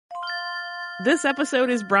This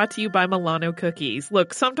episode is brought to you by Milano Cookies.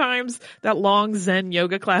 Look, sometimes that long Zen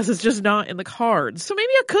yoga class is just not in the cards, so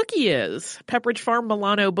maybe a cookie is. Pepperidge Farm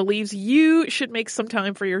Milano believes you should make some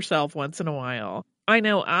time for yourself once in a while. I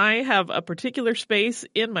know I have a particular space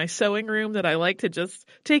in my sewing room that I like to just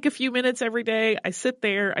take a few minutes every day. I sit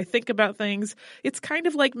there, I think about things. It's kind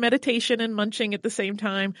of like meditation and munching at the same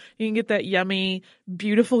time. You can get that yummy,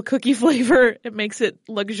 beautiful cookie flavor. It makes it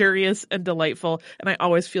luxurious and delightful, and I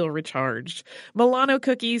always feel recharged. Milano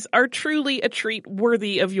cookies are truly a treat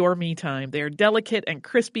worthy of your me time. They are delicate and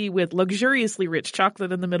crispy with luxuriously rich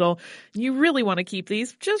chocolate in the middle. You really want to keep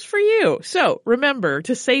these just for you. So remember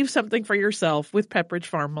to save something for yourself with Pepperidge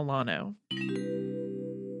Farm Milano.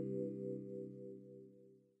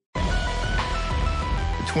 The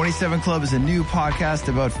 27 Club is a new podcast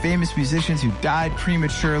about famous musicians who died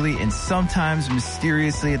prematurely and sometimes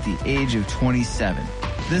mysteriously at the age of 27.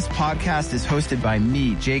 This podcast is hosted by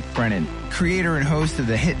me, Jake Brennan, creator and host of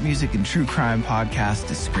the hit music and true crime podcast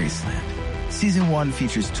Disgraceland. Season 1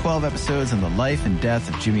 features 12 episodes on the life and death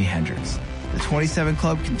of Jimi Hendrix. The 27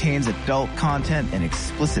 Club contains adult content and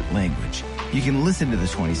explicit language. You can listen to the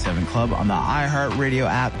 27 Club on the iHeartRadio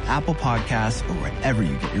app, Apple Podcasts, or wherever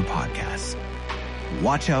you get your podcasts.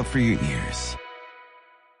 Watch out for your ears.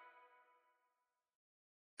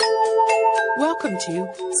 Welcome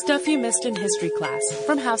to Stuff You Missed in History Class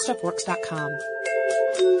from HowStuffWorks.com.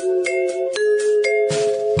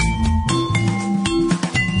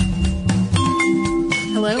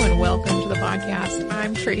 Hello and welcome to the podcast.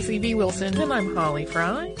 I'm Tracy B. Wilson. And I'm Holly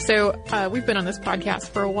Fry. So we've been on this podcast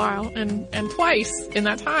for a while, and twice in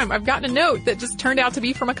that time I've gotten a note that just turned out to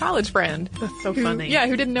be from a college friend. That's so funny. Yeah,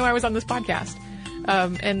 who didn't know I was on this podcast.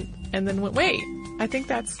 And then went, wait, I think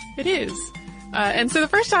it is. And so the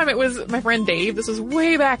first time it was my friend Dave. This was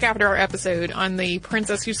way back after our episode on the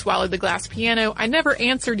Princess Who Swallowed the Glass Piano. I never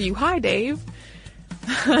answered you. Hi, Dave.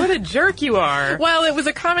 What a jerk you are. Well, it was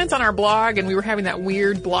a comment on our blog, and we were having that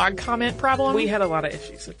weird blog comment problem. We had a lot of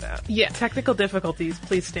issues with that. Yeah. Technical difficulties,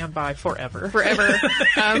 please stand by forever. Forever.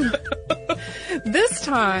 This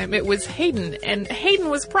time it was Hayden, and Hayden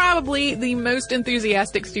was probably the most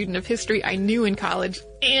enthusiastic student of history I knew in college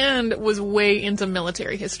and was way into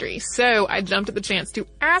military history. So I jumped at the chance to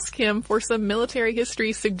ask him for some military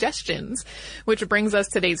history suggestions, which brings us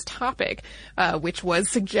today's topic, which was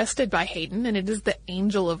suggested by Hayden, and it is the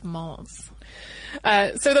Angel of Mons.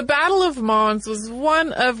 So the Battle of Mons was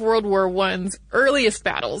one of World War I's earliest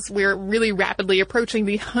battles. We're really rapidly approaching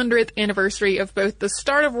the 100th anniversary of both the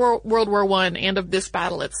start of World War I and of this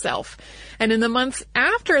battle itself. And in the months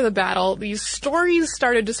after the battle, these stories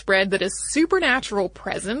started to spread that a supernatural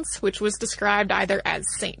presence, which was described either as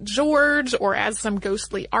St. George or as some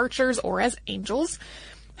ghostly archers or as angels,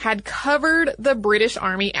 had covered the British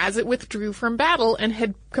army as it withdrew from battle and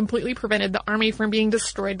had completely prevented the army from being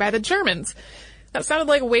destroyed by the Germans. That sounded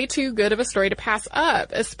like way too good of a story to pass up,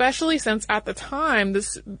 especially since at the time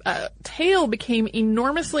this tale became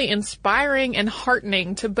enormously inspiring and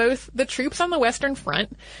heartening to both the troops on the Western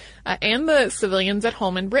Front and the civilians at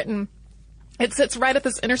home in Britain. It sits right at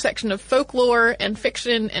this intersection of folklore and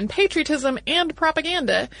fiction and patriotism and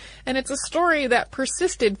propaganda, and it's a story that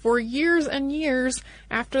persisted for years and years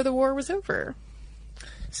after the war was over.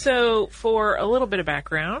 So, for a little bit of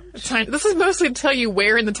background... This is mostly to tell you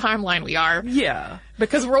where in the timeline we are. Yeah.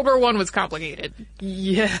 Because World War I was complicated.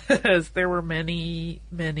 Yes, there were many,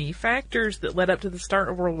 many factors that led up to the start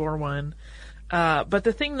of World War I. But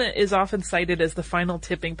the thing that is often cited as the final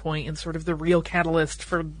tipping point and sort of the real catalyst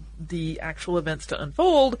for the actual events to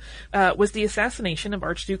unfold was the assassination of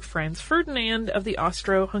Archduke Franz Ferdinand of the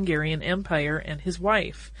Austro-Hungarian Empire and his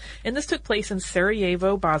wife. And this took place in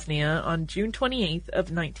Sarajevo, Bosnia on June 28th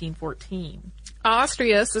of 1914.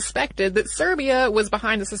 Austria suspected that Serbia was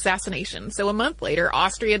behind this assassination, so a month later,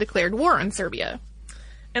 Austria declared war on Serbia.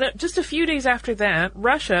 And just a few days after that,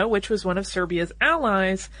 Russia, which was one of Serbia's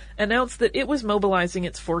allies, announced that it was mobilizing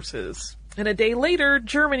its forces. And a day later,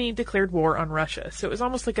 Germany declared war on Russia. So it was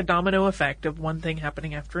almost like a domino effect of one thing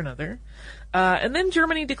happening after another. And then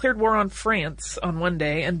Germany declared war on France on one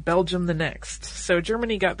day and Belgium the next. So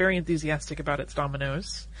Germany got very enthusiastic about its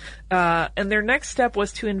dominoes. And their next step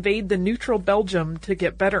was to invade the neutral Belgium to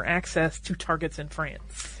get better access to targets in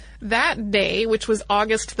France. That day, which was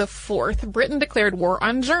August the 4th, Britain declared war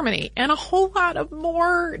on Germany, and a whole lot of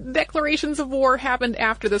more declarations of war happened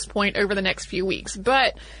after this point over the next few weeks.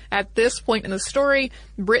 But at this point in the story,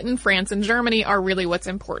 Britain, France, and Germany are really what's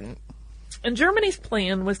important. And Germany's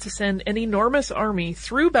plan was to send an enormous army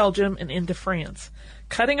through Belgium and into France,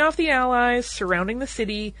 cutting off the Allies, surrounding the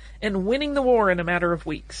city, and winning the war in a matter of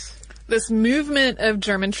weeks. This movement of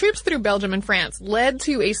German troops through Belgium and France led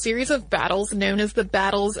to a series of battles known as the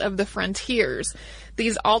Battles of the Frontiers.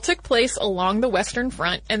 These all took place along the Western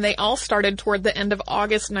Front, and they all started toward the end of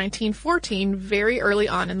August 1914, very early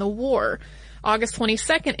on in the war. August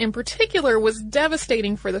 22nd, in particular, was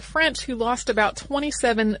devastating for the French, who lost about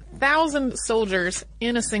 27,000 soldiers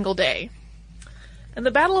in a single day. And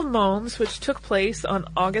the Battle of Mons, which took place on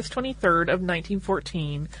August 23rd of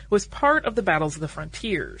 1914, was part of the Battles of the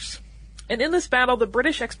Frontiers. And in this battle, the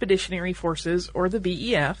British Expeditionary Forces, or the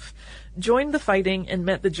BEF, joined the fighting and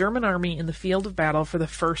met the German army in the field of battle for the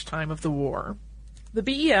first time of the war. The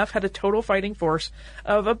BEF had a total fighting force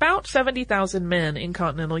of about 70,000 men in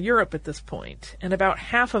continental Europe at this point, and about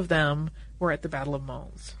half of them were at the Battle of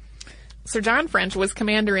Mons. Sir John French was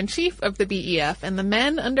commander-in-chief of the BEF, and the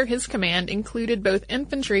men under his command included both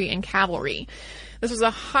infantry and cavalry. This was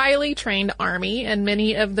a highly trained army, and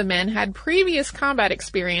many of the men had previous combat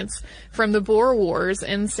experience from the Boer Wars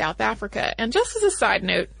in South Africa. And just as a side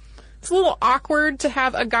note, it's a little awkward to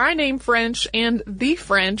have a guy named French and the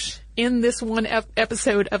French in this one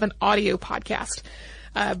episode of an audio podcast.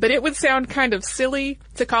 But it would sound kind of silly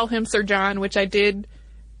to call him Sir John, which I did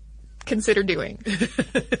consider doing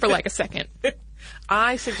for like a second.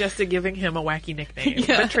 I suggested giving him a wacky nickname,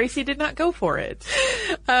 but Tracy did not go for it.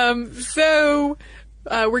 So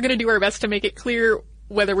we're going to do our best to make it clear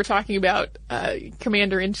whether we're talking about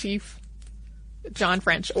Commander-in-Chief John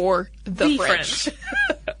French or the French.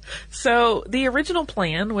 So the original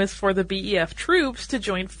plan was for the BEF troops to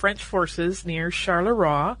join French forces near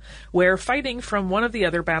Charleroi, where fighting from one of the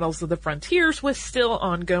other battles of the frontiers was still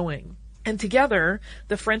ongoing. And together,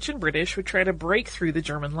 the French and British would try to break through the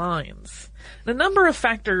German lines. A number of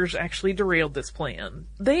factors actually derailed this plan.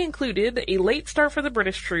 They included a late start for the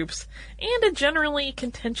British troops and a generally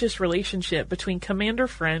contentious relationship between Commander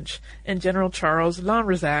French and General Charles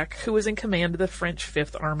Lanrezac, who was in command of the French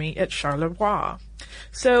Fifth Army at Charleroi.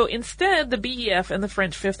 So instead, the BEF and the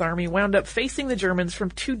French Fifth Army wound up facing the Germans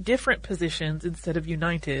from two different positions instead of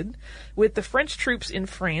united, with the French troops in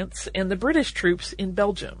France and the British troops in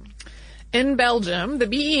Belgium. In Belgium, the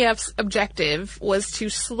BEF's objective was to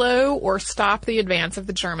slow or stop the advance of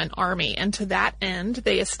the German army, and to that end,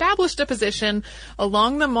 they established a position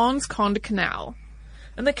along the Mons-Conde Canal.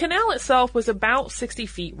 And the canal itself was about 60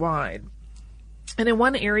 feet wide. And in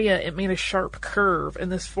one area, it made a sharp curve, and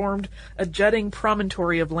this formed a jutting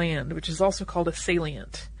promontory of land, which is also called a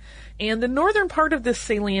salient. And the northern part of this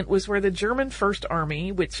salient was where the German First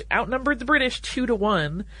Army, which outnumbered the British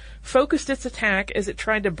 2-1, focused its attack as it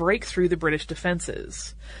tried to break through the British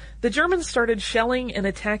defenses. The Germans started shelling and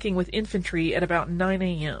attacking with infantry at about 9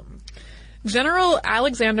 a.m. General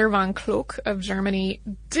Alexander von Kluck of Germany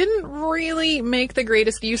didn't really make the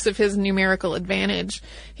greatest use of his numerical advantage.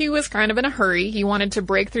 He was kind of in a hurry. He wanted to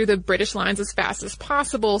break through the British lines as fast as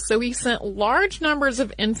possible, so he sent large numbers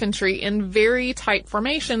of infantry in very tight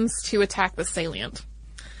formations to attack the salient.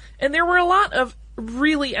 And there were a lot of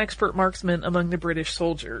really expert marksmen among the British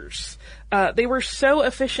soldiers. They were so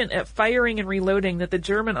efficient at firing and reloading that the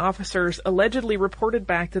German officers allegedly reported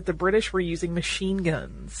back that the British were using machine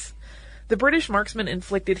guns. The British marksmen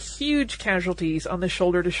inflicted huge casualties on the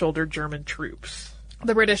shoulder-to-shoulder German troops.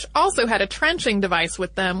 The British also had a trenching device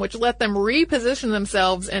with them, which let them reposition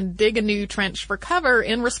themselves and dig a new trench for cover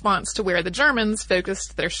in response to where the Germans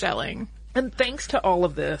focused their shelling. And thanks to all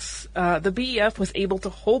of this, the BEF was able to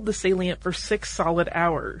hold the salient for 6 solid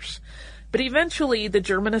hours. But eventually, the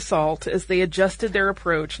German assault, as they adjusted their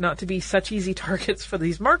approach not to be such easy targets for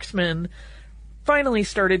these marksmen, finally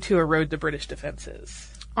started to erode the British defenses.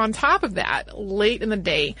 On top of that, late in the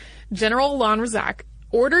day, General Lanrezac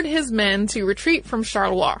ordered his men to retreat from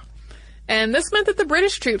Charleroi. And this meant that the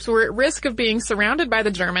British troops were at risk of being surrounded by the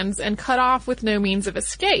Germans and cut off with no means of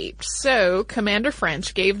escape. So, Commander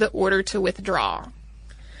French gave the order to withdraw.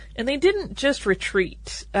 And they didn't just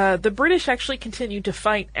retreat. The British actually continued to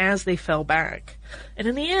fight as they fell back. And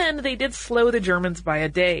in the end, they did slow the Germans by a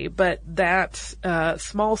day, but that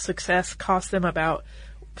small success cost them about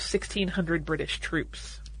 1,600 British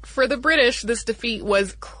troops. For the British, this defeat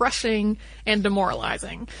was crushing and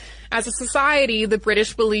demoralizing. As a society, the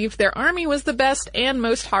British believed their army was the best and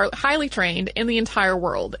most highly trained in the entire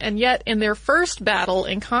world. And yet, in their first battle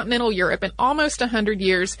in continental Europe in almost 100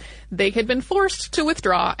 years, they had been forced to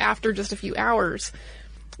withdraw after just a few hours.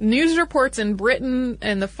 News reports in Britain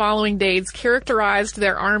in the following days characterized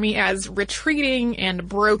their army as retreating and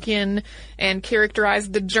broken, and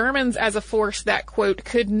characterized the Germans as a force that, quote,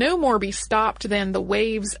 could no more be stopped than the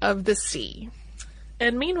waves of the sea.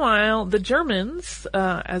 And meanwhile, the Germans,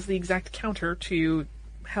 as the exact counter to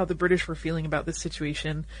how the British were feeling about this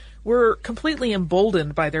situation, were completely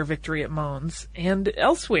emboldened by their victory at Mons and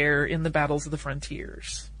elsewhere in the battles of the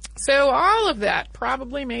frontiers. So all of that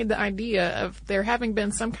probably made the idea of there having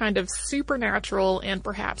been some kind of supernatural and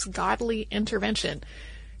perhaps godly intervention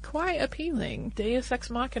quite appealing. Deus Ex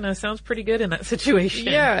Machina sounds pretty good in that situation.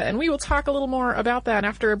 Yeah, and we will talk a little more about that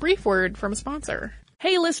after a brief word from a sponsor.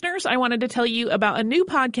 Hey listeners, I wanted to tell you about a new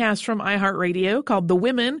podcast from iHeartRadio called The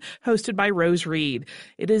Women, hosted by Rose Reed.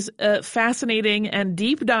 It is a fascinating and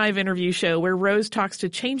deep dive interview show where Rose talks to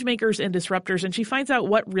changemakers and disruptors, and she finds out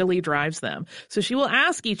what really drives them. So she will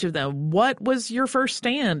ask each of them, what was your first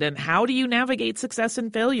stand, and how do you navigate success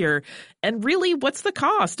and failure? And really, what's the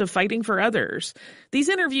cost of fighting for others? These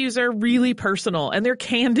interviews are really personal, and they're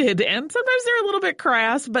candid, and sometimes they're a little bit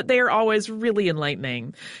crass, but they are always really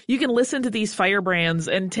enlightening. You can listen to these firebrands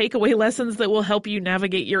and take away lessons that will help you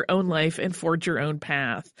navigate your own life and forge your own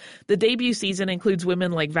path. The debut season includes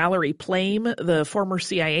women like Valerie Plame, the former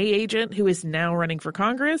CIA agent who is now running for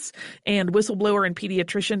Congress, and whistleblower and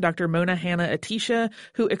pediatrician Dr. Mona Hanna-Attisha,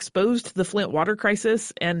 who exposed the Flint water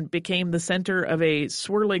crisis and became the center of a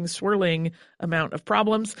swirling amount of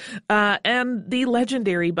problems, and the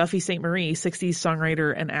legendary Buffy St. Marie, 60s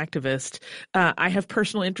songwriter and activist. I have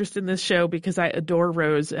personal interest in this show because I adore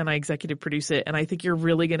Rose and I executive produce it, and I think you're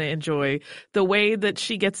really going to enjoy the way that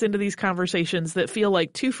she gets into these conversations that feel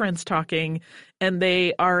like two friends talking, and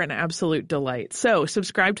they are an absolute delight. So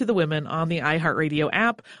subscribe to The Women on the iHeartRadio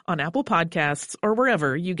app, on Apple Podcasts, or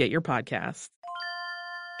wherever you get your podcasts.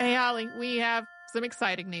 Hey, Holly, we have some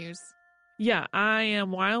exciting news. Yeah, I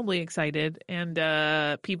am wildly excited, and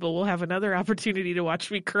people will have another opportunity to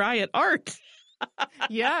watch me cry at art.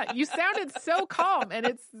 Yeah, you sounded so calm, and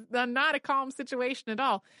it's not a calm situation at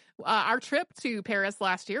all. Our trip to Paris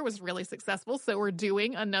last year was really successful, so we're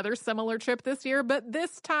doing another similar trip this year, but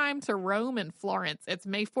this time to Rome and Florence. It's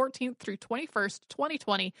May 14th through 21st,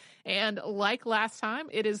 2020, and like last time,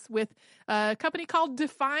 it is with a company called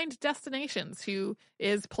Defined Destinations, who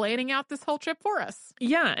is planning out this whole trip for us.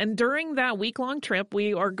 Yeah, and during that week-long trip,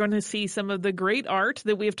 we are going to see some of the great art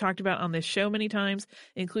that we have talked about on this show many times,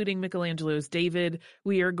 including Michelangelo's David.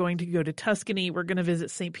 We are going to go to Tuscany. We're going to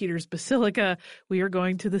visit St. Peter's Basilica. We are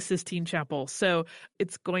going to the Sistine Chapel. So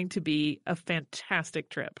it's going to be a fantastic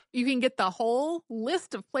trip. You can get the whole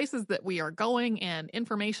list of places that we are going and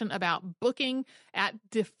information about booking at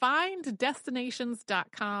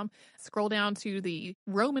defineddestinations.com. Scroll down to the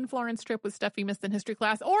Rome and Florence trip with stuff you missed in history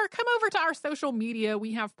class, or come over to our social media.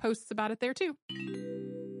 We have posts about it there too.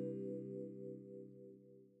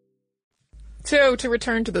 So, to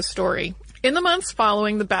return to the story, in the months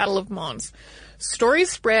following the Battle of Mons,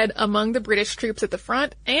 stories spread among the British troops at the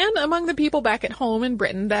front and among the people back at home in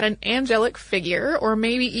Britain that an angelic figure, or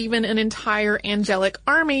maybe even an entire angelic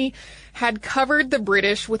army, had covered the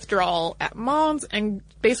British withdrawal at Mons and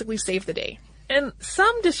basically saved the day. And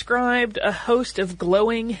some described a host of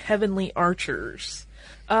glowing heavenly archers.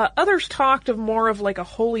 Others talked of more of like a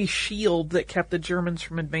holy shield that kept the Germans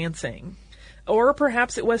from advancing. Or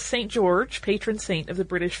perhaps it was St. George, patron saint of the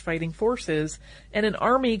British fighting forces, and an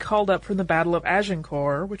army called up from the Battle of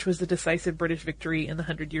Agincourt, which was the decisive British victory in the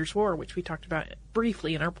 100 Years' War, which we talked about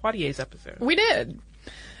briefly in our Poitiers episode. We did.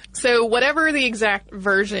 So whatever the exact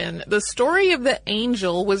version, the story of the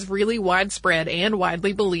angel was really widespread and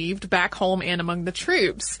widely believed back home and among the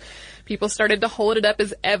troops. People started to hold it up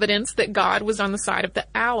as evidence that God was on the side of the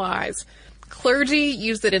Allies. Clergy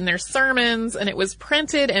used it in their sermons, and it was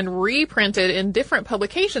printed and reprinted in different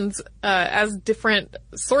publications as different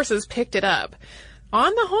sources picked it up.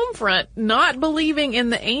 On the home front, not believing in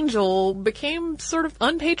the angel became sort of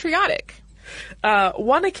unpatriotic.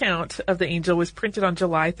 One account of the angel was printed on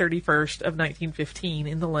July 31st of 1915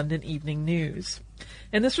 in the London Evening News.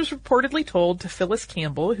 And this was reportedly told to Phyllis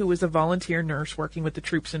Campbell, who was a volunteer nurse working with the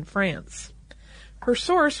troops in France. Her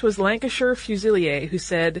source was Lancashire Fusilier, who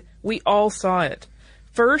said, "We all saw it.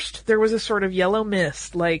 First, there was a sort of yellow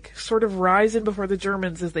mist, like sort of rising before the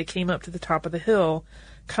Germans as they came up to the top of the hill.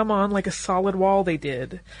 Come on like a solid wall they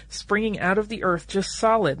did, springing out of the earth just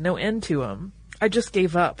solid, no end to 'em. I just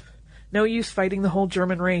gave up. No use fighting the whole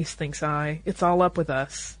German race, thinks I. It's all up with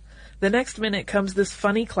us. The next minute comes this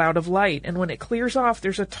funny cloud of light, and when it clears off,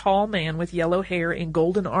 there's a tall man with yellow hair in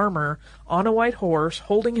golden armor, on a white horse,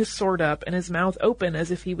 holding his sword up and his mouth open as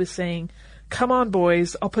if he was saying, 'Come on,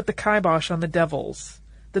 boys, I'll put the kibosh on the devils.'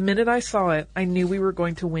 The minute I saw it, I knew we were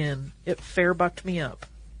going to win. It fair bucked me up."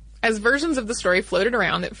 As versions of the story floated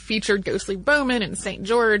around that featured ghostly bowmen and St.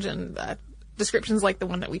 George and descriptions like the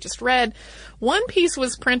one that we just read, one piece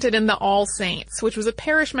was printed in the All Saints, which was a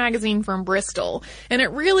parish magazine from Bristol, and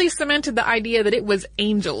it really cemented the idea that it was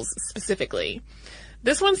angels specifically.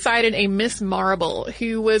 This one cited a Miss Marble,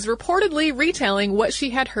 who was reportedly retelling what she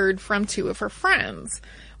had heard from two of her friends.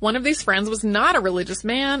 One of these friends was not a religious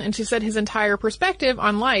man, and she said his entire perspective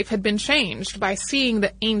on life had been changed by seeing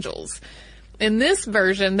the angels. In this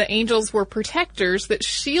version, the angels were protectors that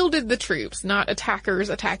shielded the troops, not attackers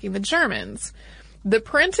attacking the Germans. The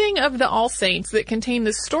printing of the All Saints that contained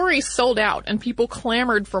the story sold out, and people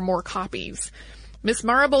clamored for more copies. Miss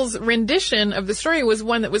Marble's rendition of the story was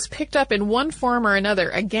one that was picked up in one form or another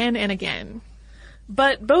again and again.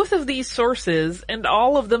 But both of these sources, and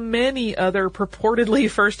all of the many other purportedly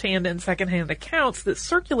first-hand and second-hand accounts that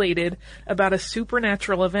circulated about a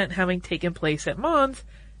supernatural event having taken place at Mons,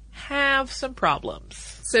 have some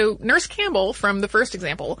problems. So Nurse Campbell, from the first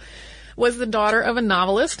example, was the daughter of a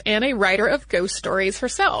novelist and a writer of ghost stories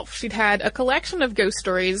herself. She'd had a collection of ghost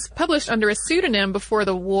stories published under a pseudonym before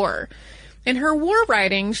the war. In her war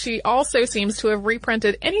writing, she also seems to have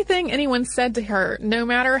reprinted anything anyone said to her, no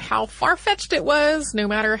matter how far-fetched it was, no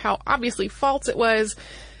matter how obviously false it was,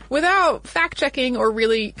 without fact-checking or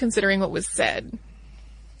really considering what was said.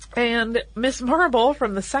 And Miss Marble,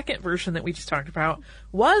 from the second version that we just talked about,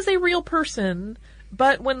 was a real person,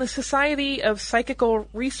 but when the Society of Psychical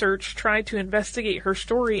Research tried to investigate her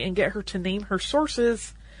story and get her to name her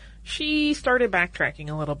sources, she started backtracking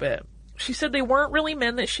a little bit. She said they weren't really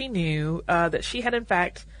men that she knew, that she had in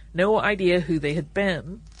fact no idea who they had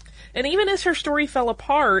been. And even as her story fell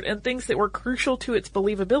apart and things that were crucial to its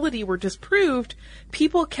believability were disproved,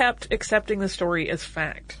 people kept accepting the story as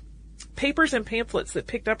fact. Papers and pamphlets that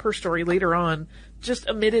picked up her story later on just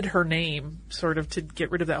omitted her name, sort of to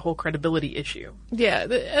get rid of that whole credibility issue. Yeah,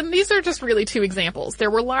 and these are just really two examples.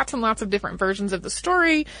 There were lots and lots of different versions of the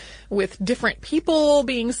story, with different people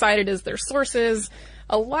being cited as their sources.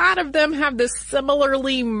 A lot of them have this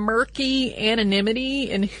similarly murky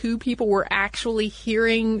anonymity in who people were actually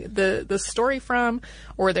hearing the story from,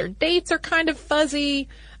 or their dates are kind of fuzzy,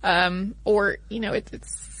 or, you know, it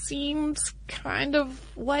seems kind of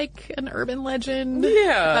like an urban legend.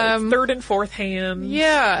 Yeah, third and fourth hand.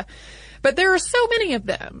 Yeah. But there are so many of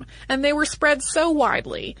them, and they were spread so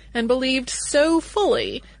widely and believed so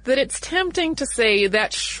fully that it's tempting to say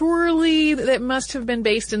that surely that must have been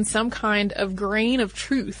based in some kind of grain of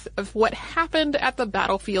truth of what happened at the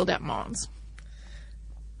battlefield at Mons.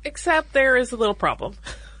 Except there is a little problem.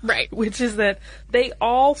 Right. Which is that they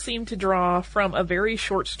all seem to draw from a very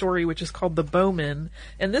short story which is called The Bowman,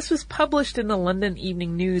 and this was published in the London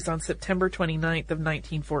Evening News on September 29th of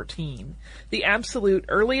 1914, the absolute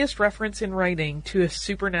earliest reference in writing to a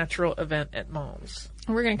supernatural event at Mons.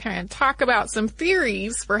 We're going to kind of talk about some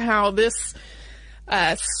theories for how this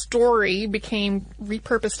story became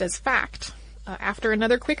repurposed as fact after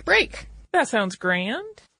another quick break. That sounds grand.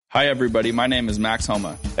 Hi, everybody. My name is Max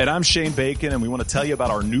Homa. And I'm Shane Bacon, and we want to tell you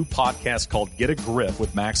about our new podcast called Get a Grip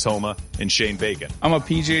with Max Homa and Shane Bacon. I'm a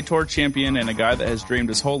PGA Tour champion and a guy that has dreamed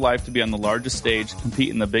his whole life to be on the largest stage, compete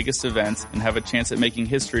in the biggest events, and have a chance at making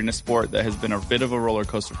history in a sport that has been a bit of a roller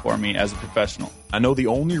coaster for me as a professional. I know the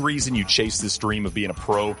only reason you chase this dream of being a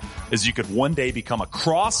pro is you could one day become a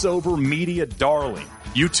crossover media darling.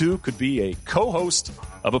 You too could be a co-host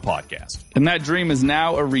of a podcast. And that dream is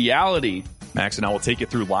now a reality. Max and I will take you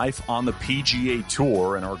through life on the PGA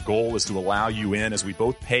Tour, and our goal is to allow you in as we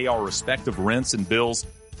both pay our respective rents and bills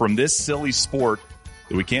from this silly sport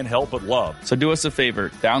that we can't help but love. So do us a favor,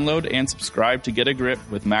 download and subscribe to Get a Grip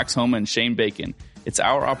with Max Homa and Shane Bacon. It's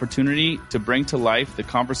our opportunity to bring to life the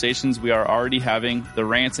conversations we are already having, the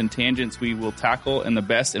rants and tangents we will tackle, and the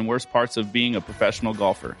best and worst parts of being a professional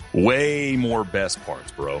golfer. Way more best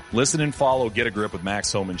parts, bro. Listen and follow Get a Grip with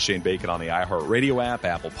Max Homa and Shane Bacon on the iHeartRadio app,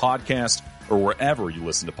 Apple Podcast, or wherever you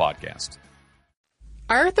listen to podcasts.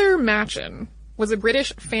 Arthur Machen was a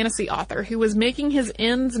British fantasy author who was making his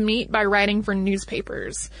ends meet by writing for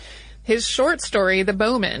newspapers. His short story, The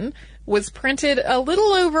Bowman, was printed a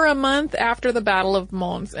little over a month after the Battle of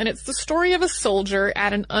Mons, and it's the story of a soldier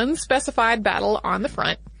at an unspecified battle on the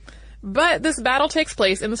front. But this battle takes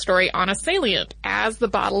place in the story on a salient, as the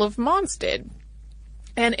Battle of Mons did.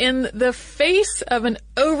 And in the face of an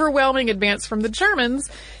overwhelming advance from the Germans,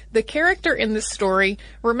 the character in this story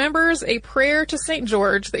remembers a prayer to St.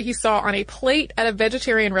 George that he saw on a plate at a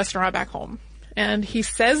vegetarian restaurant back home. And he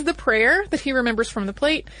says the prayer that he remembers from the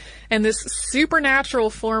plate, and this supernatural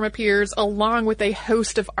form appears along with a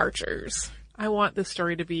host of archers. I want this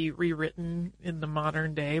story to be rewritten in the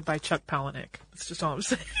modern day by Chuck Palahniuk. That's just all I'm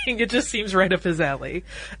saying. It just seems right up his alley.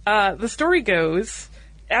 The story goes,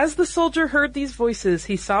 as the soldier heard these voices,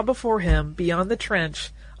 he saw before him, beyond the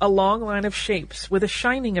trench, a long line of shapes with a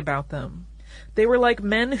shining about them. They were like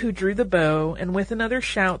men who drew the bow, and with another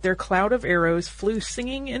shout their cloud of arrows flew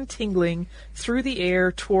singing and tingling through the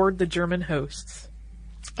air toward the German hosts.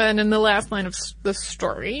 And in the last line of the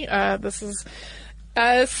story, this is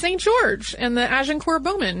St. George and the Agincourt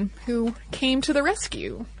bowmen who came to the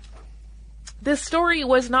rescue. This story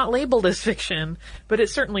was not labeled as fiction, but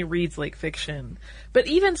it certainly reads like fiction. But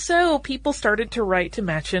even so, people started to write to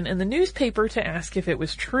Machen in the newspaper to ask if it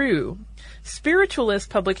was true.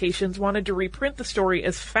 Spiritualist publications wanted to reprint the story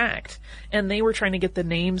as fact, and they were trying to get the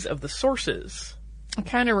names of the sources. It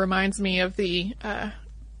kind of reminds me of the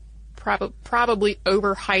probably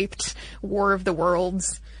overhyped War of the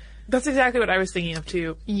Worlds. That's exactly what I was thinking of,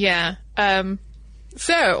 too. Yeah.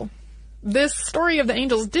 So, this story of the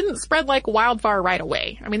angels didn't spread like wildfire right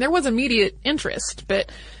away. I mean, there was immediate interest,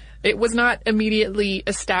 but it was not immediately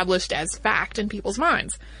established as fact in people's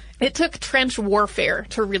minds. It took trench warfare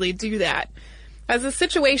to really do that. As the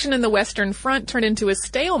situation in the Western Front turned into a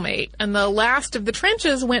stalemate, and the last of the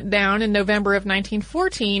trenches went down in November of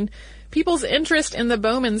 1914, people's interest in the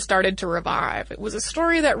bowmen started to revive. It was a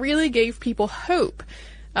story that really gave people hope.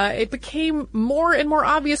 It became more and more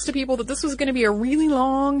obvious to people that this was going to be a really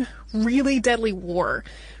long, really deadly war.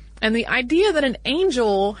 And the idea that an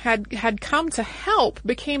angel had come to help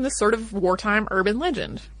became this sort of wartime urban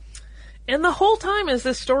legend. And the whole time as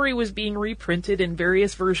this story was being reprinted in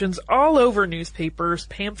various versions all over newspapers,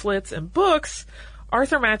 pamphlets, and books,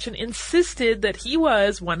 Arthur Machen insisted that he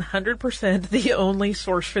was 100% the only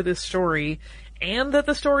source for this story, and that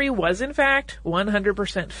the story was in fact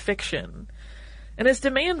 100% fiction. And as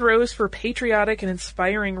demand rose for patriotic and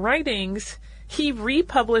inspiring writings, he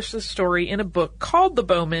republished the story in a book called The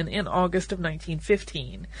Bowmen in August of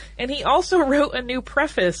 1915. And he also wrote a new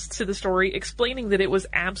preface to the story explaining that it was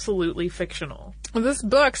absolutely fictional. This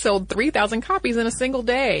book sold 3,000 copies in a single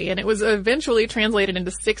day, and it was eventually translated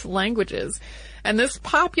into 6 languages. And this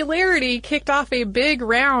popularity kicked off a big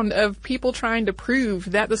round of people trying to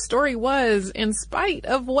prove that the story was, in spite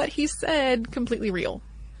of what he said, completely real.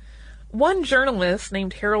 One journalist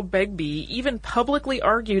named Harold Begbie even publicly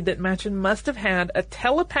argued that Machen must have had a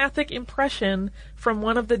telepathic impression from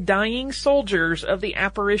one of the dying soldiers of the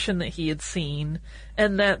apparition that he had seen,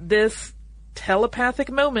 and that this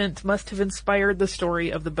telepathic moment must have inspired the story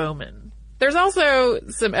of the bowmen. There's also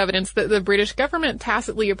some evidence that the British government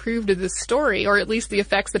tacitly approved of this story, or at least the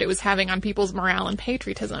effects that it was having on people's morale and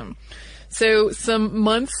patriotism. So some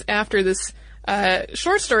months after this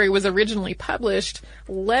short story was originally published,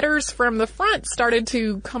 letters from the front started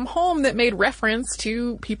to come home that made reference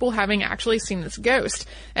to people having actually seen this ghost.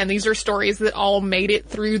 And these are stories that all made it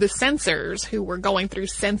through the censors who were going through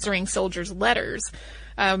censoring soldiers' letters.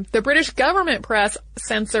 The British government press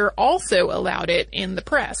censor also allowed it in the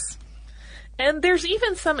press. And there's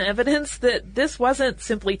even some evidence that this wasn't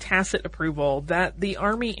simply tacit approval, that the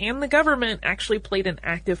army and the government actually played an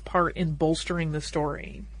active part in bolstering the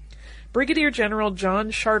story. Brigadier General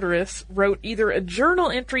John Charteris wrote either a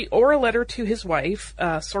journal entry or a letter to his wife.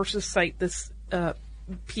 Sources cite this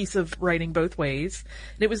piece of writing both ways.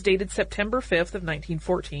 And it was dated September 5th of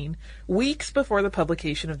 1914, weeks before the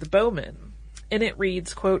publication of the Bowmen. And it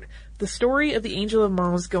reads, quote, "The story of the Angel of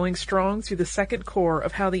Mons going strong through the Second Corps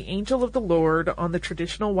of how the Angel of the Lord on the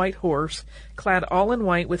traditional white horse, clad all in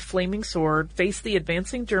white with flaming sword, faced the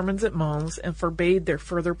advancing Germans at Mons and forbade their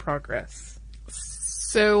further progress."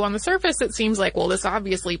 So on the surface, it seems like, well, this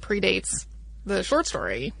obviously predates the short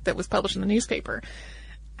story that was published in the newspaper.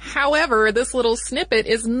 However, this little snippet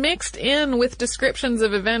is mixed in with descriptions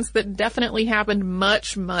of events that definitely happened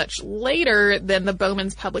much, much later than the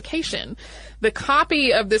Bowmen's publication. The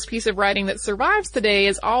copy of this piece of writing that survives today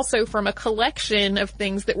is also from a collection of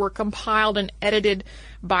things that were compiled and edited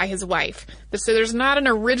by his wife. So there's not an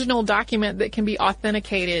original document that can be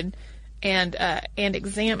authenticated and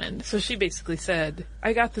examined. So she basically said,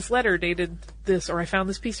 I got this letter dated this, or I found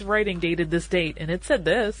this piece of writing dated this date, and it said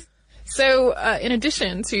this. So, in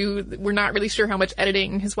addition to, we're not really sure how much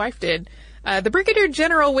editing his wife did, the Brigadier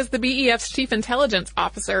General was the BEF's chief intelligence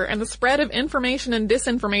officer, and the spread of information and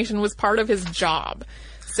disinformation was part of his job.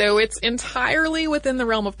 So it's entirely within the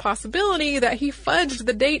realm of possibility that he fudged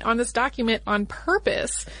the date on this document on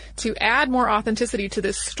purpose to add more authenticity to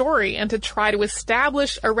this story and to try to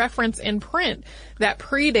establish a reference in print that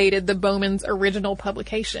predated the Bowmen's original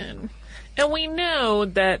publication. And we know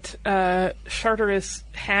that Charteris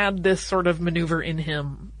had this sort of maneuver in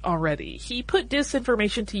him already. He put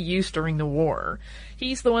disinformation to use during the war.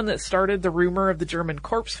 He's the one that started the rumor of the German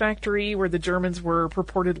corpse factory, where the Germans were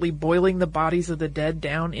purportedly boiling the bodies of the dead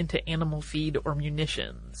down into animal feed or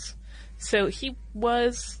munitions. So he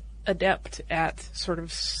was adept at sort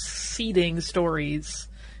of seeding stories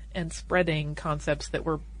and spreading concepts that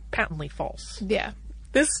were patently false. Yeah.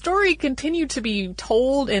 This story continued to be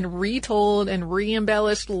told and retold and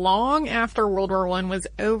re-embellished long after World War I was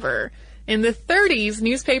over. In the 30s,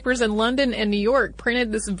 newspapers in London and New York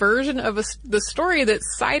printed this version of the story that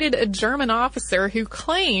cited a German officer who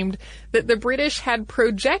claimed that the British had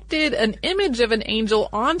projected an image of an angel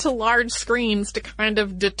onto large screens to kind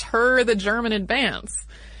of deter the German advance,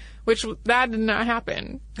 which that did not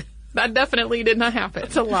happen. That definitely did not happen.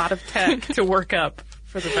 It's a lot of tech to work up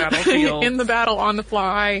for the battlefield. In the battle on the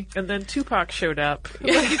fly. And then Tupac showed up.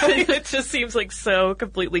 It just seems like so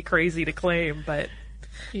completely crazy to claim, but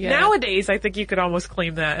nowadays I think you could almost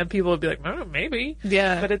claim that and people would be like, oh, maybe.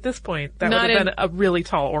 Yeah. But at this point, that would have been a really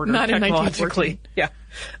tall order technologically. Yeah.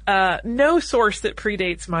 No source that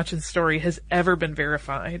predates Machen's story has ever been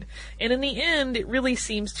verified. And in the end, it really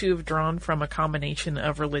seems to have drawn from a combination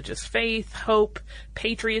of religious faith, hope,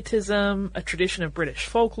 patriotism, a tradition of British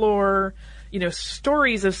folklore. You know,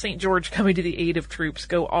 stories of St. George coming to the aid of troops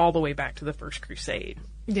go all the way back to the First Crusade.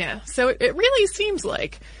 Yeah, so it really seems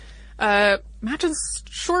like Machen's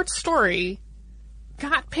short story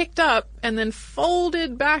got picked up and then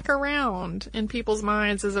folded back around in people's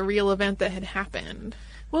minds as a real event that had happened.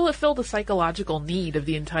 Well, it filled a psychological need of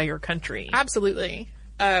the entire country. Absolutely.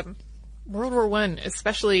 World War I,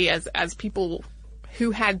 especially as people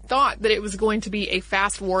who had thought that it was going to be a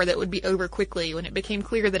fast war that would be over quickly, when it became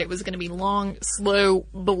clear that it was going to be long, slow,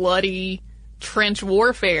 bloody trench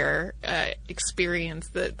warfare experience,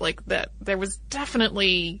 that there was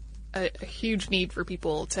definitely a huge need for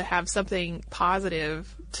people to have something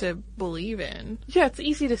positive to believe in. Yeah, it's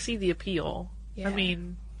easy to see the appeal. Yeah. I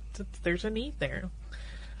mean, there's a need there.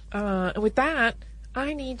 And with that,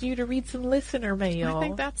 I need you to read some listener mail. I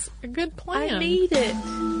think that's a good plan. I need it.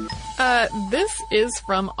 This is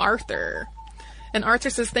from Arthur. And Arthur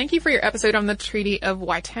says, thank you for your episode on the Treaty of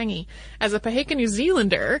Waitangi. As a Paheka New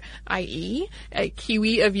Zealander, i.e., a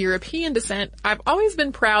Kiwi of European descent, I've always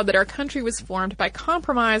been proud that our country was formed by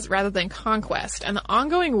compromise rather than conquest, and the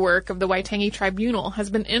ongoing work of the Waitangi Tribunal has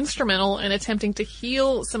been instrumental in attempting to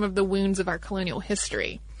heal some of the wounds of our colonial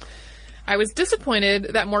history. I was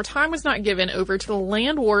disappointed that more time was not given over to the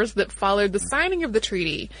land wars that followed the signing of the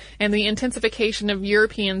treaty and the intensification of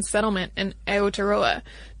European settlement in Aotearoa.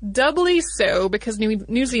 Doubly so because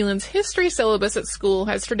New Zealand's history syllabus at school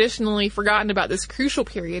has traditionally forgotten about this crucial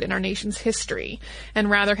period in our nation's history, and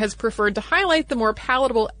rather has preferred to highlight the more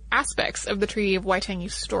palatable aspects of the Treaty of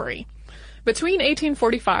Waitangi's story. Between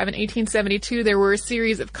 1845 and 1872, there were a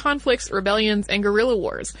series of conflicts, rebellions, and guerrilla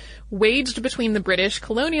wars waged between the British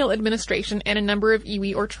colonial administration and a number of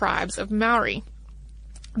iwi or tribes of Maori.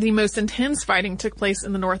 The most intense fighting took place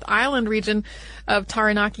in the North Island region of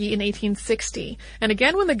Taranaki in 1860, and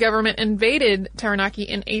again when the government invaded Taranaki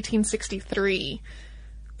in 1863.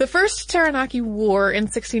 The First Taranaki War in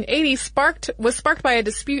 1680 was sparked by a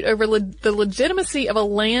dispute over the legitimacy of a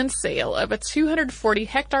land sale of a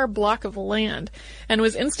 240-hectare block of land, and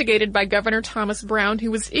was instigated by Governor Thomas Brown, who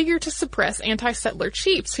was eager to suppress anti-settler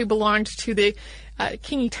chiefs who belonged to the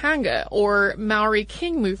Kingitanga, or Maori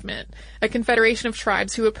King movement, a confederation of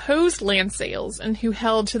tribes who opposed land sales and who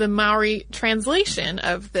held to the Maori translation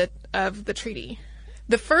of the treaty.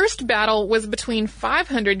 The first battle was between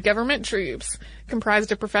 500 government troops,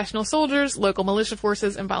 comprised of professional soldiers, local militia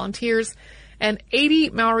forces, and volunteers, and 80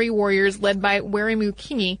 Maori warriors led by Weremu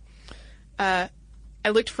Kingi. I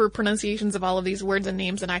looked for pronunciations of all of these words and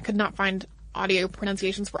names, and I could not find audio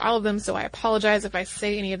pronunciations for all of them, so I apologize if I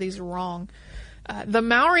say any of these wrong. The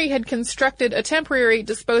Maori had constructed a temporary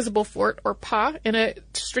disposable fort, or pa, in a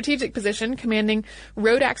strategic position commanding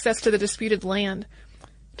road access to the disputed land.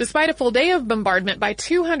 Despite a full day of bombardment by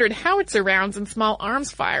 200 howitzer rounds and small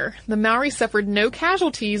arms fire, the Maori suffered no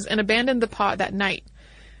casualties and abandoned the pa that night.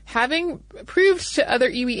 Having proved to other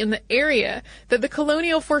iwi in the area that the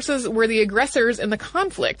colonial forces were the aggressors in the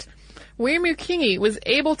conflict, Weremu Kingi was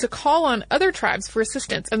able to call on other tribes for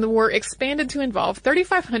assistance, and the war expanded to involve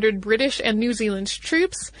 3,500 British and New Zealand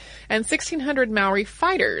troops and 1,600 Maori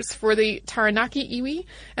fighters for the Taranaki iwi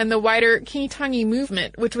and the wider Kingitangi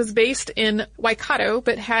movement, which was based in Waikato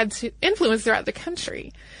but had influence throughout the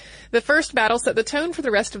country. The first battle set the tone for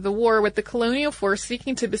the rest of the war, with the colonial force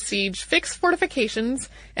seeking to besiege fixed fortifications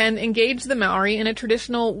and engage the Maori in a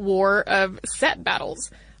traditional war of set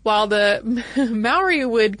battles, while the Maori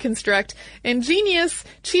would construct ingenious,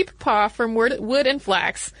 cheap pa from wood and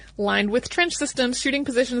flax, lined with trench systems, shooting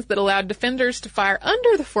positions that allowed defenders to fire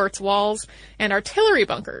under the fort's walls, and artillery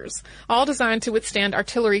bunkers, all designed to withstand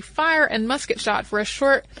artillery fire and musket shot for a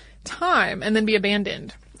short time and then be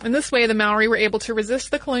abandoned. In this way, the Maori were able to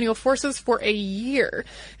resist the colonial forces for a year,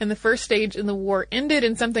 and the first stage in the war ended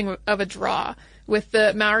in something of a draw, with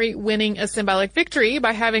the Maori winning a symbolic victory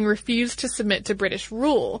by having refused to submit to British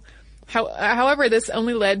rule. However, this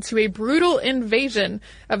only led to a brutal invasion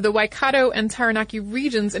of the Waikato and Taranaki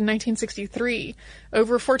regions in 1963.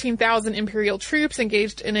 Over 14,000 imperial troops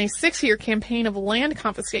engaged in a 6-year campaign of land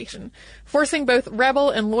confiscation, forcing both rebel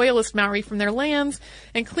and loyalist Maori from their lands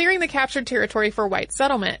and clearing the captured territory for white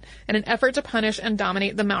settlement in an effort to punish and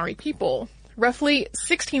dominate the Maori people. Roughly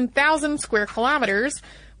 16,000 square kilometers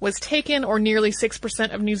was taken, or nearly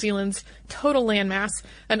 6% of New Zealand's total landmass,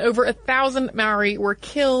 and over 1,000 Maori were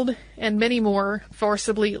killed and many more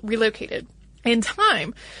forcibly relocated. In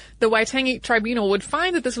time, the Waitangi Tribunal would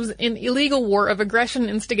find that this was an illegal war of aggression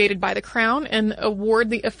instigated by the Crown and award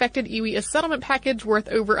the affected iwi a settlement package worth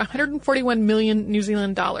over 141 million New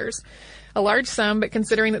Zealand dollars. A large sum, but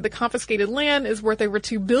considering that the confiscated land is worth over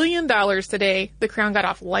 $2 billion today, the Crown got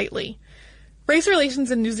off lightly. Race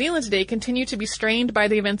relations in New Zealand today continue to be strained by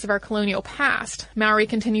the events of our colonial past. Maori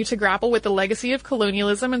continue to grapple with the legacy of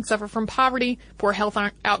colonialism and suffer from poverty, poor health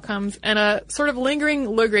outcomes, and a sort of lingering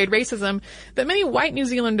low-grade racism that many white New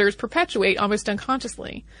Zealanders perpetuate almost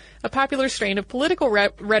unconsciously. A popular strain of political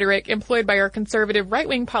rhetoric employed by our conservative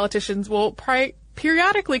right-wing politicians will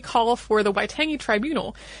periodically call for the Waitangi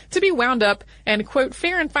Tribunal to be wound up and, quote,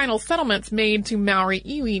 fair and final settlements made to Maori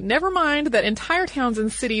iwi, never mind that entire towns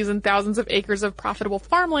and cities and thousands of acres of profitable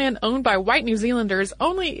farmland owned by white New Zealanders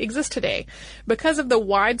only exist today because of the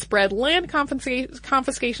widespread land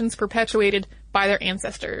confiscations perpetuated by their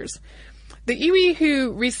ancestors. The iwi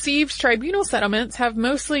who received tribunal settlements have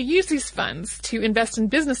mostly used these funds to invest in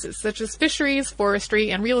businesses such as fisheries, forestry,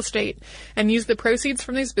 and real estate, and use the proceeds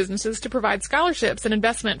from these businesses to provide scholarships and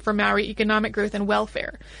investment for Maori economic growth and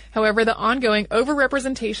welfare. However, the ongoing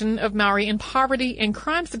overrepresentation of Maori in poverty and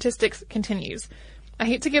crime statistics continues. I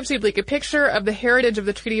hate to give too bleak a picture of the heritage of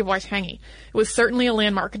the Treaty of Waitangi. It was certainly a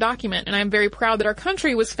landmark document, and I am very proud that our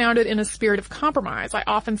country was founded in a spirit of compromise. I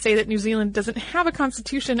often say that New Zealand doesn't have a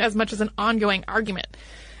constitution as much as an ongoing argument.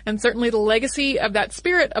 And certainly the legacy of that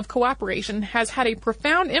spirit of cooperation has had a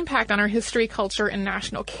profound impact on our history, culture, and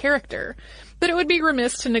national character. But it would be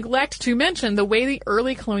remiss to neglect to mention the way the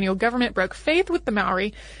early colonial government broke faith with the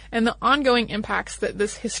Maori and the ongoing impacts that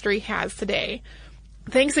this history has today.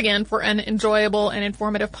 Thanks again for an enjoyable and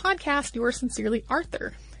informative podcast. Yours sincerely,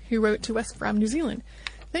 Arthur, who wrote to us from New Zealand.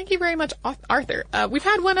 Thank you very much, Arthur. We've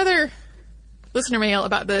had one other listener mail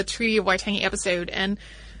about the Treaty of Waitangi episode, and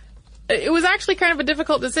it was actually kind of a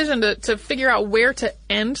difficult decision to figure out where to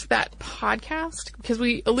end that podcast, because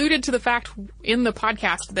we alluded to the fact in the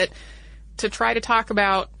podcast that to try to talk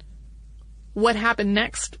about what happened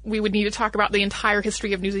next, we would need to talk about the entire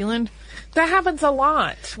history of New Zealand. That happens a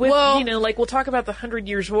lot. With, we'll talk about the 100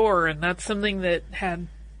 Years' War, and that's something that had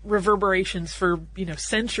reverberations for,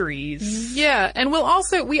 centuries. Yeah, and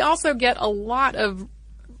we also get a lot of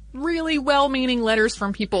really well-meaning letters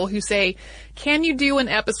from people who say, can you do an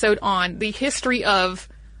episode on the history of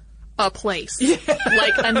a place? Yeah.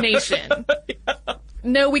 Like a nation. Yeah.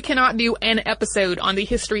 No, we cannot do an episode on the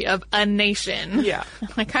history of a nation. Yeah.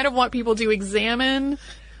 I kind of want people to examine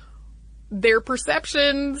their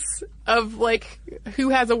perceptions of, who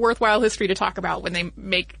has a worthwhile history to talk about when they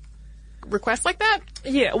make requests like that.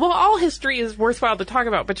 Yeah, well, all history is worthwhile to talk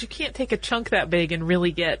about, but you can't take a chunk that big and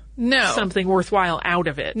really get something worthwhile out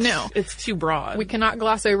of it. No. It's too broad. We cannot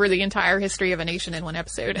gloss over the entire history of a nation in one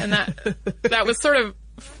episode, and that was sort of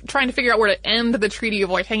trying to figure out where to end the Treaty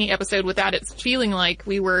of Waitangi episode without it feeling like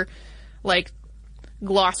we were,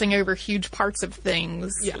 glossing over huge parts of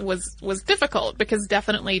things was difficult, because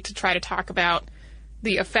definitely to try to talk about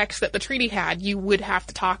the effects that the treaty had, you would have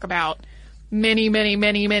to talk about many, many,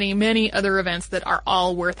 many, many, many other events that are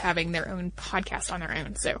all worth having their own podcast on their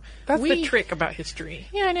own. So that's the trick about history.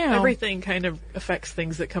 Yeah, I know. Everything kind of affects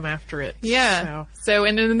things that come after it. Yeah. So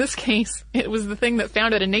and in this case, it was the thing that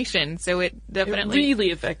founded a nation, so it definitely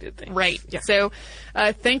really affected things. Right. Yeah. So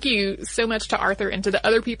thank you so much to Arthur and to the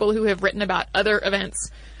other people who have written about other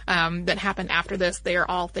events that happened after this. They are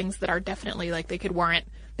all things that are definitely they could warrant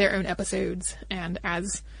their own episodes. And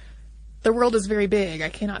as the world is very big, I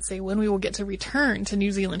cannot say when we will get to return to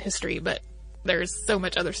New Zealand history, but there's so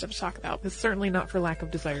much other stuff to talk about. It's certainly not for lack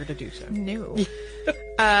of desire to do so. No.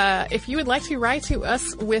 If you would like to write to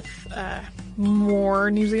us with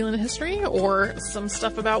more New Zealand history or some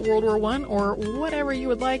stuff about World War I or whatever you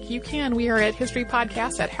would like, you can. We are at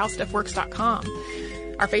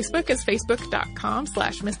historypodcast@howstuffworks.com. Our Facebook is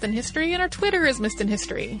facebook.com/missedinhistory, and our Twitter is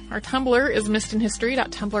missedinhistory. Our Tumblr is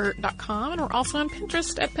missedinhistory.tumblr.com, and we're also on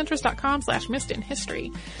Pinterest at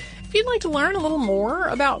pinterest.com/missedinhistory. If you'd like to learn a little more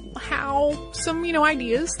about how some,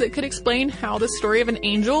 ideas that could explain how the story of an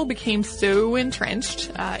angel became so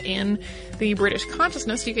entrenched in the British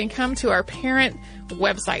consciousness, you can come to our parent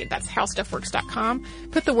website. That's howstuffworks.com.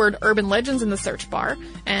 Put the word urban legends in the search bar,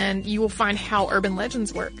 and you will find how urban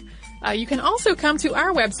legends work. You can also come to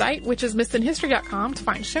our website, which is missedinhistory.com, to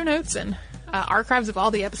find show notes and archives of all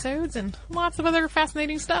the episodes and lots of other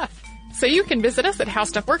fascinating stuff. So you can visit us at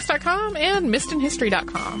howstuffworks.com and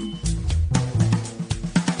missedinhistory.com.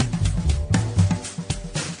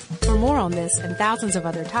 For more on this and thousands of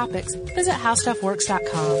other topics, visit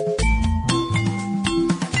howstuffworks.com.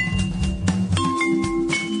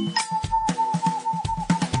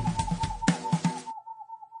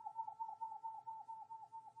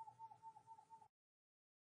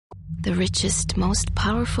 The richest, most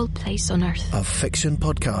powerful place on earth. A fiction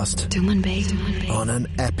podcast. Tumen Bay. On an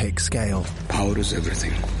epic scale. Power is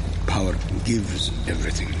everything. Power gives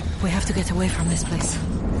everything. We have to get away from this place.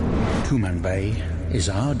 Tumen Bay is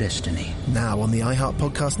our destiny. Now on the iHeart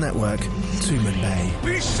Podcast Network, Tumen Bay.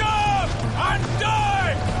 We serve and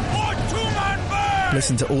die for Tumen Bay!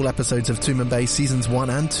 Listen to all episodes of Tumen Bay Seasons 1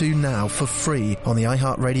 and 2 now for free on the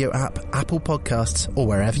iHeart Radio app, Apple Podcasts, or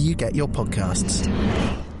wherever you get your podcasts.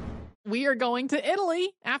 We are going to Italy.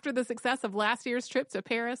 After the success of last year's trip to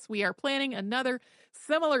Paris, we are planning another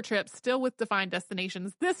similar trip, still with defined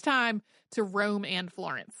destinations, this time to Rome and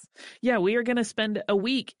Florence. Yeah, we are going to spend a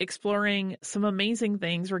week exploring some amazing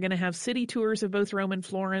things. We're going to have city tours of both Rome and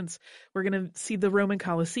Florence. We're going to see the Roman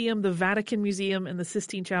Colosseum, the Vatican Museum, and the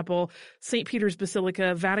Sistine Chapel, St. Peter's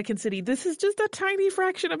Basilica, Vatican City. This is just a tiny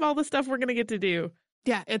fraction of all the stuff we're going to get to do.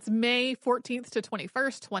 Yeah, it's May 14th to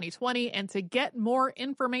 21st, 2020. And to get more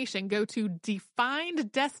information, go to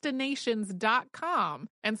defineddestinations.com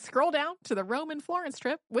and scroll down to the Rome and Florence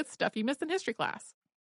trip with Stuff You Missed in History class.